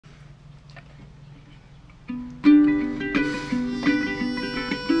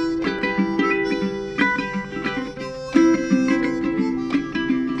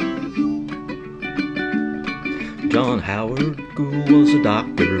John Howard Gould was a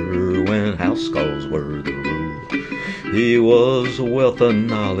doctor when house calls were the rule. He was a wealth of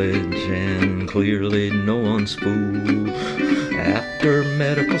knowledge and clearly no one's fool. After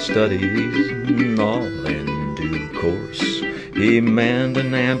medical studies, all in due course, he manned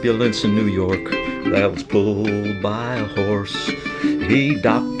an ambulance in New York that was pulled by a horse. He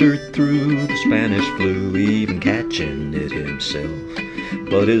doctored through the Spanish flu, even catching it himself.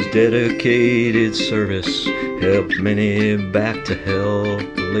 But his dedicated service helped many back to health.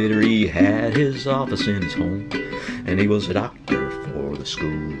 Later he had his office in his home, and he was a doctor for the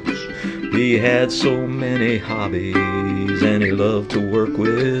schools. He had so many hobbies, and he loved to work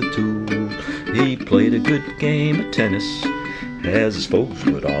with tools. He played a good game of tennis, as his folks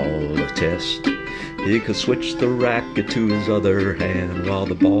would all attest. He could switch the racket to his other hand while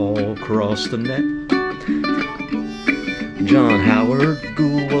the ball crossed the net. John Howard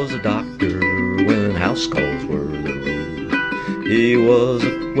Gould was a doctor when house calls were the rule. He was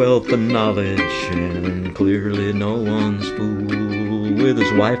a wealth of knowledge and clearly no one's fool. With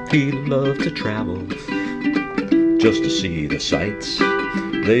his wife he loved to travel just to see the sights.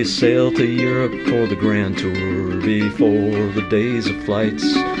 They sailed to Europe for the grand tour before the days of flights.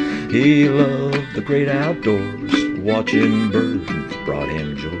 He loved the great outdoors, watching birds brought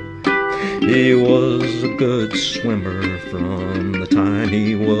him joy. He was a good swimmer from the time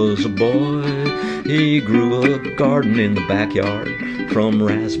he was a boy. He grew a garden in the backyard, from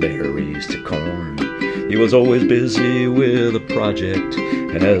raspberries to corn. He was always busy with a project,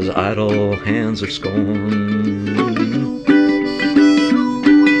 as idle hands are scorned.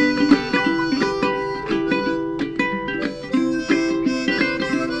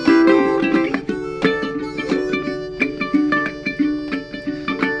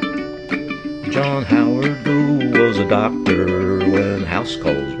 John Howard Gould was a doctor when house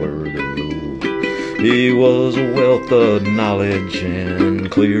calls were the rule. He was a wealth of knowledge and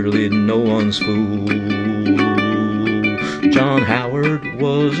clearly no one's fool. John Howard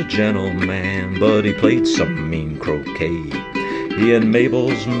was a gentleman, but he played some mean croquet. He and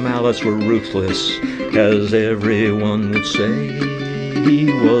Mabel's malice were ruthless, as everyone would say. He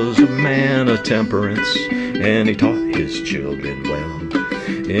was a man of temperance, and he taught his children well.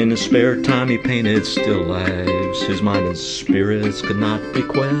 In his spare time he painted still lives. His mind and spirits could not be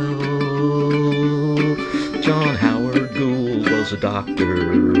quelled. John Howard Gould was a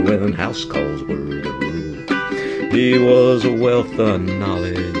doctor when house calls were the rule. He was a wealth of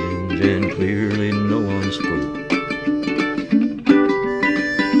knowledge and clearly no one's fool.